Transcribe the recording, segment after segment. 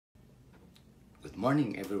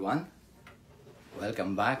morning, everyone.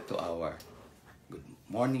 Welcome back to our good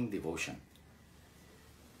morning devotion.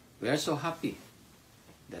 We are so happy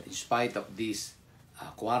that in spite of this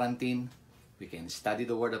quarantine, we can study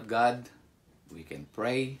the Word of God, we can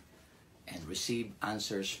pray, and receive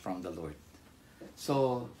answers from the Lord.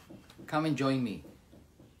 So, come and join me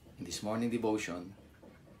in this morning devotion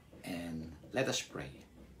and let us pray.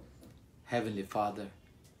 Heavenly Father,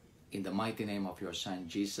 in the mighty name of your Son,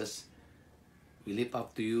 Jesus, we lift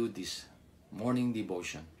up to you this morning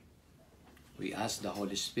devotion. We ask the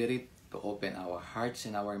Holy Spirit to open our hearts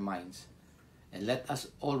and our minds and let us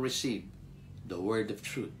all receive the word of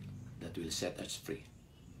truth that will set us free.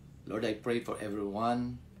 Lord, I pray for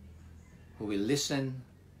everyone who will listen.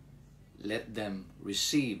 Let them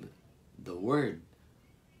receive the word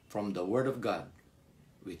from the Word of God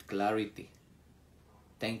with clarity.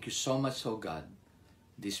 Thank you so much, oh God.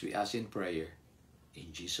 This we ask in prayer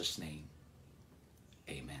in Jesus' name.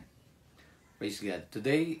 Amen. Praise God.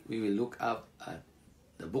 Today we will look up at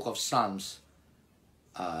the book of Psalms,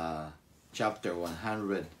 chapter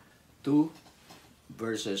 102,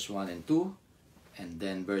 verses 1 and 2, and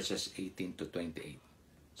then verses 18 to 28.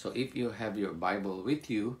 So if you have your Bible with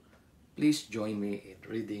you, please join me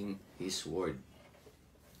in reading His Word.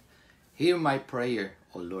 Hear my prayer,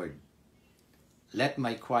 O Lord. Let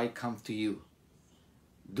my cry come to you.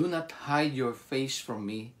 Do not hide your face from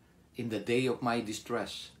me in the day of my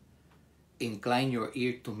distress. Incline your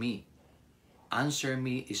ear to me. Answer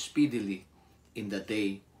me speedily in the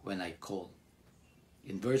day when I call.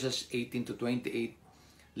 In verses 18 to 28,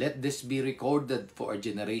 let this be recorded for a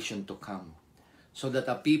generation to come, so that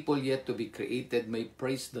a people yet to be created may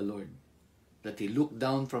praise the Lord, that He looked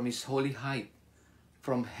down from His holy height.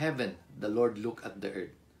 From heaven the Lord looked at the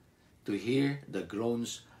earth, to hear the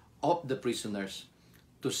groans of the prisoners,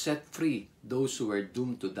 to set free those who were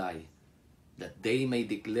doomed to die, that they may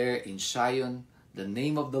declare in Zion the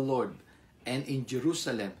name of the Lord, and in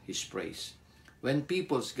Jerusalem His praise. When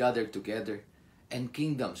peoples gather together, and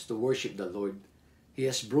kingdoms to worship the Lord, He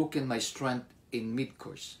has broken my strength in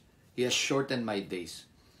mid-course. He has shortened my days.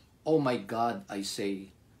 O my God, I say,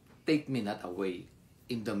 take me not away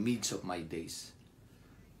in the midst of my days.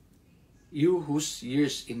 You whose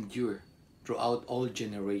years endure throughout all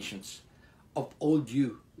generations, of old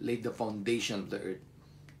you laid the foundation of the earth,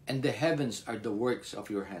 and the heavens are the works of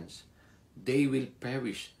your hands. They will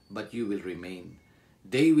perish, but you will remain.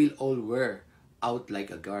 They will all wear out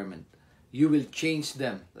like a garment. You will change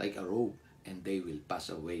them like a robe, and they will pass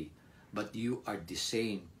away. But you are the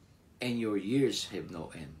same, and your years have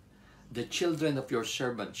no end. The children of your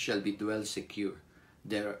servants shall be dwell secure.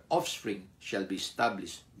 Their offspring shall be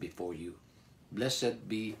established before you. Blessed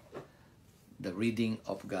be the reading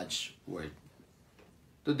of God's Word.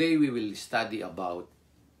 Today we will study about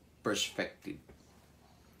perspective.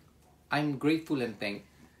 I'm grateful and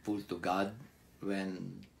thankful to God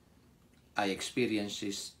when I experience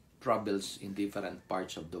His troubles in different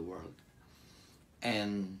parts of the world.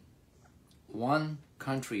 And one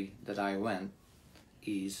country that I went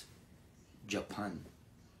is Japan.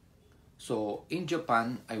 So in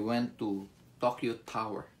Japan, I went to Tokyo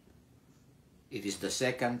Tower. It is the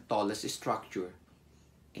second tallest structure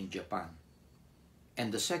in Japan. And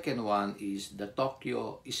the second one is the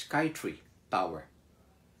Tokyo Skytree Tower.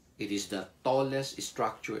 It is the tallest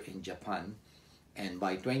structure in Japan, and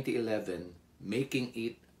by 2011, making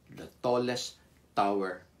it the tallest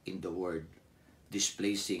tower in the world,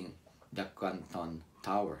 displacing the Canton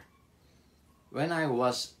Tower. When I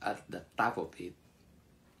was at the top of it,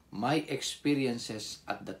 my experiences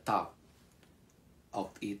at the top of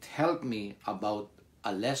it helped me about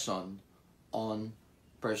a lesson on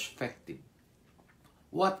perspective.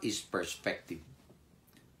 What is perspective?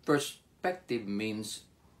 Perspective means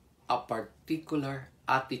a particular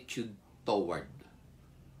attitude toward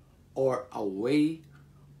or a way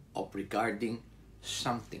of regarding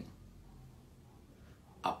something,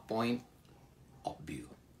 a point of view.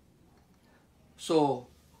 So,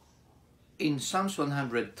 in Psalms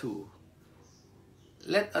 102,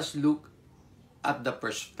 let us look at the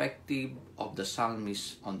perspective of the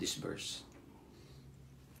psalmist on this verse.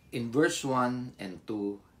 In verse 1 and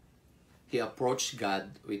 2, he approached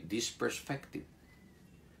God with this perspective.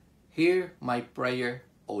 Hear my prayer,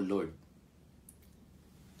 O Lord.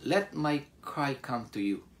 Let my cry come to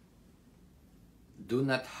you. Do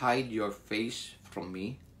not hide your face from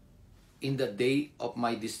me in the day of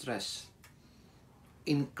my distress.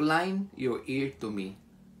 Incline your ear to me.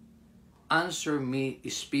 Answer me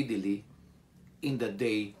speedily in the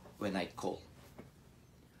day when I call.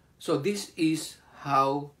 So this is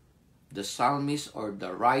how the psalmist or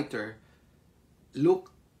the writer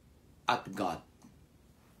look at God.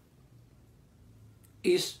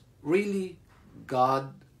 Is really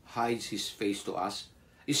God hides His face to us?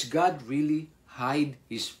 Is God really hide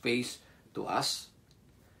His face to us?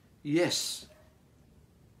 Yes.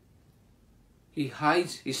 He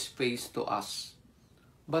hides His face to us.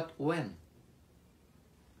 But when?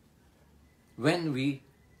 When we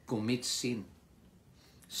commit sin.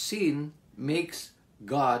 Sin makes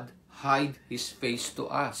God hide His face to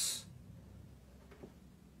us.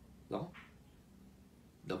 No?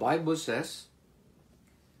 The Bible says,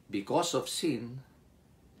 because of sin,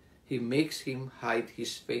 He makes Him hide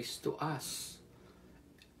His face to us.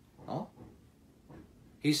 No?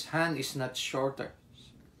 His hand is not shorter.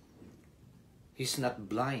 He's not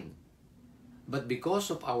blind. But because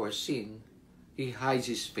of our sin, He hides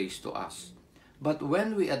His face to us. But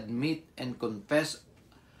when we admit and confess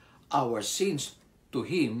our sins to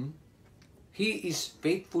Him, He is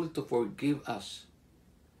faithful to forgive us.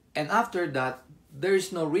 And after that, there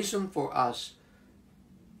is no reason for us,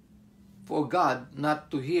 for God not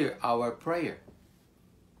to hear our prayer.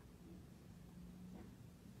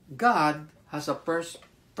 God has a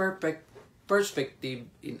perfect perspective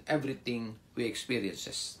in everything we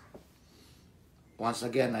experiences. Once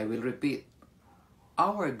again, I will repeat.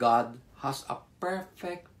 Our God has a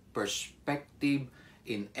perfect perspective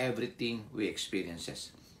in everything we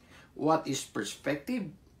experiences. What is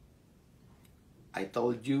perspective? I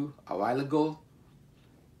told you a while ago,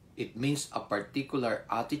 it means a particular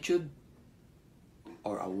attitude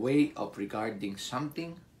or a way of regarding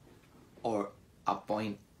something or a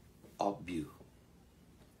point of view.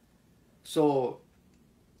 So,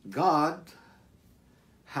 God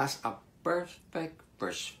has a perfect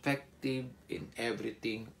perspective in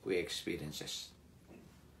everything we experiences.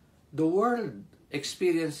 The world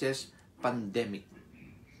experiences pandemic.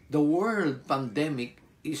 The world pandemic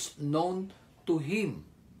is known to Him,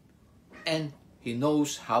 and He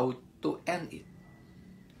knows how to end it.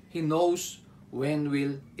 He knows when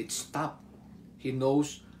will it stop. He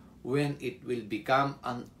knows when it will become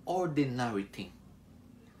an ordinary thing.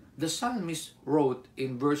 The psalmist wrote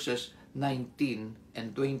in verses 19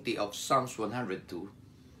 and 20 of Psalms 102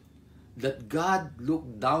 that God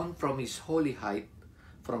looked down from His holy height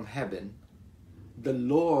from heaven. The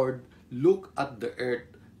Lord looked at the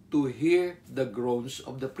earth to hear the groans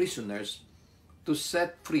of the prisoners, to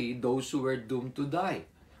set free those who were doomed to die.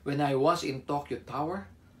 When I was in Tokyo Tower,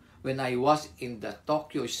 when I was in the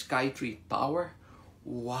Tokyo Skytree Tower,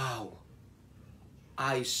 wow,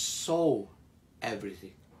 I saw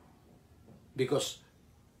everything. Because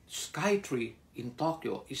Skytree in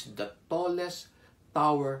Tokyo is the tallest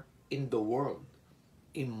tower in the world.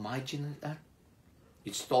 Imagine that.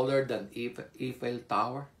 It's taller than Eiffel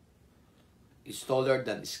Tower. It's taller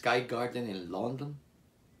than Sky Garden in London.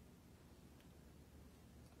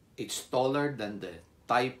 It's taller than the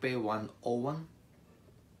Taipei 101.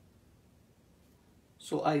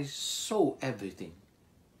 So I saw everything.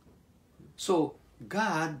 So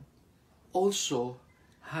God also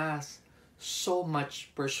has so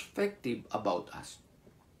much perspective about us.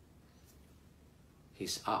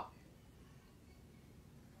 He's up.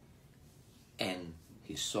 And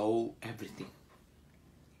He saw everything.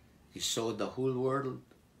 He saw the whole world.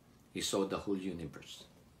 He saw the whole universe.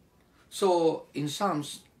 So in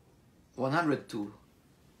Psalms 102,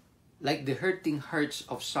 like the hurting hearts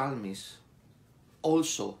of psalmists,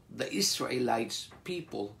 also the Israelites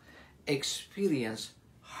people experience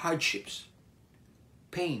hardships,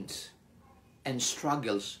 pains, and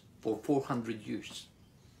struggles for 400 years.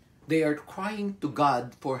 They are crying to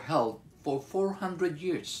God for help for 400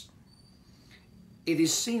 years. It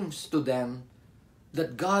seems to them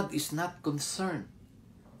that God is not concerned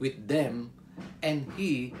with them and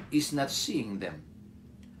He is not seeing them.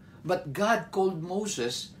 But God called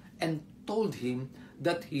Moses and told him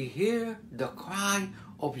that He heard the cry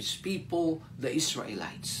of His people, the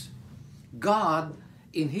Israelites. God,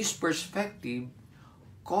 in His perspective,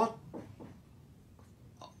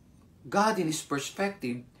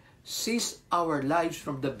 sees our lives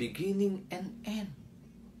from the beginning and end.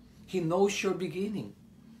 He knows your beginning.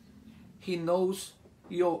 He knows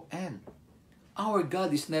your end. Our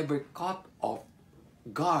God is never caught off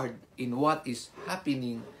guard in what is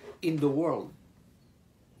happening in the world,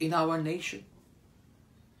 in our nation,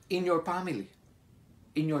 in your family,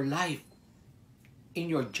 in your life, in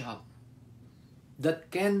your job,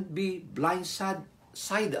 that can be blindside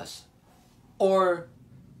us, or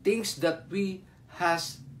things that we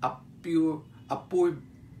has a poor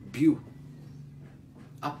view.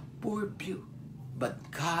 A poor view.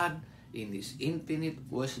 But God, in His infinite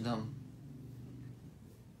wisdom,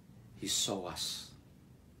 He saw us.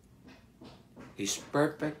 His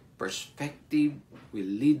perfect perspective will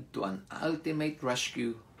lead to an ultimate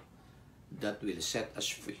rescue that will set us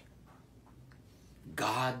free.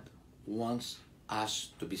 God wants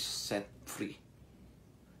us to be set free.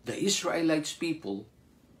 The Israelites people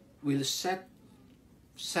were set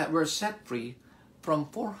free from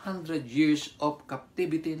 400 years of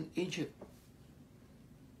captivity in Egypt.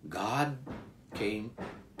 God came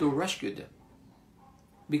to rescue them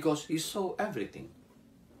because He saw everything.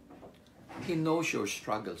 He knows your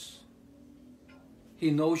struggles. He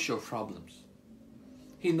knows your problems.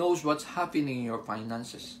 He knows what's happening in your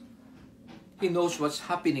finances. He knows what's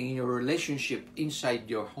happening in your relationship inside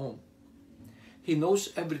your home. He knows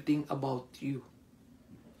everything about you.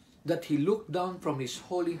 That He looked down from His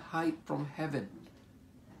holy height from heaven.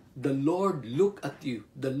 The Lord look at you.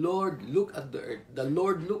 The Lord look at the earth. The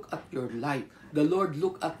Lord look at your life. The Lord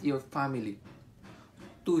look at your family.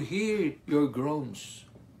 To hear your groans,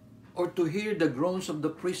 or to hear the groans of the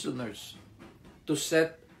prisoners, to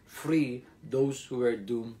set free those who are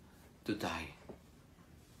doomed to die.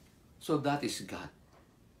 So that is God.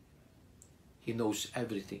 He knows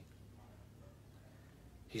everything.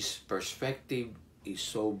 His perspective is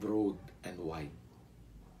so broad and wide.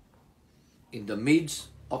 In the midst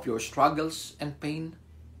of your struggles and pain,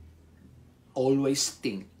 always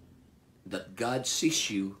think that God sees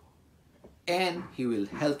you and He will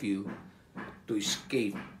help you to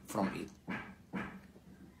escape from it.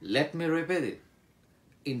 Let me repeat it.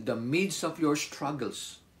 In the midst of your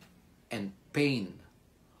struggles and pain,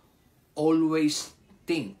 always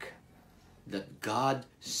think that God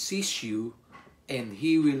sees you and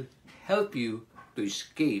He will help you to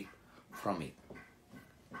escape from it.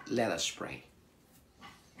 Let us pray.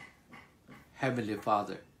 Heavenly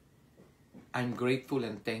Father, I'm grateful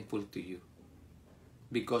and thankful to You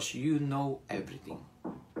because You know everything.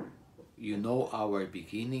 You know our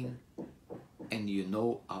beginning and You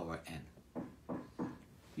know our end.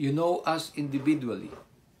 You know us individually.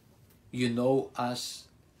 You know us.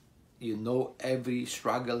 You know every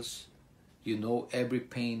struggles. You know every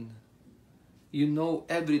pain. You know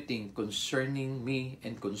everything concerning me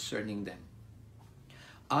and concerning them.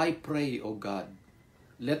 I pray, O God,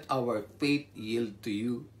 let our faith yield to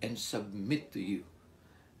You and submit to You.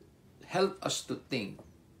 Help us to think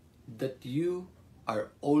that You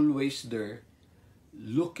are always there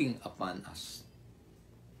looking upon us.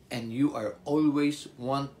 And You are always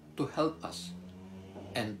want to help us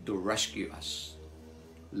and to rescue us.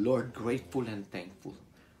 Lord, grateful and thankful.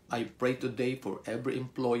 I pray today for every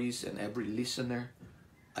employees and every listener.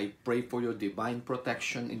 I pray for Your divine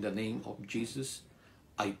protection in the name of Jesus.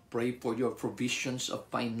 I pray for Your provisions of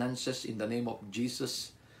finances in the name of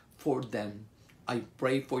Jesus for them. I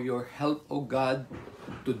pray for Your help, O God,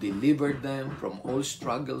 to deliver them from all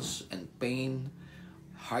struggles and pain,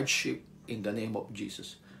 hardship in the name of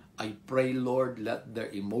Jesus. I pray, Lord, let their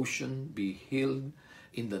emotion be healed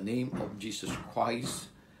in the name of Jesus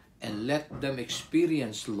Christ, and let them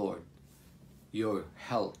experience, Lord, Your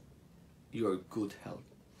health, Your good health.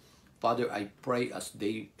 Father, I pray as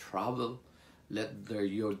they travel, let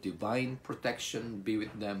Your divine protection be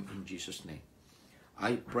with them in Jesus' name.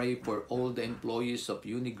 I pray for all the employees of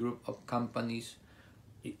Unigroup of companies.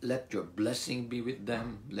 Let Your blessing be with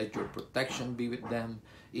them. Let Your protection be with them.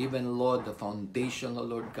 Even, Lord, the foundation, O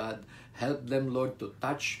Lord God, help them, Lord, to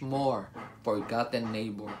touch more forgotten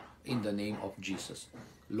neighbor in the name of Jesus.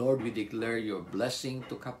 Lord, we declare Your blessing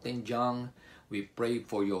to Captain John. We pray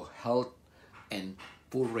for Your health and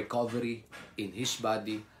full recovery in his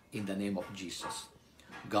body in the name of Jesus.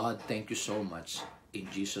 God, thank You so much. In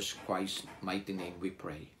Jesus Christ's mighty name we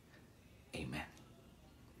pray. Amen.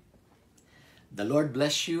 The Lord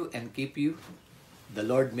bless you and keep you. The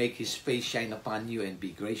Lord make His face shine upon you and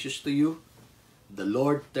be gracious to you. The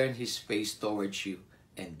Lord turn His face towards you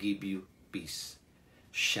and give you peace.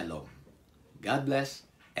 Shalom. God bless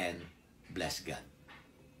and bless God.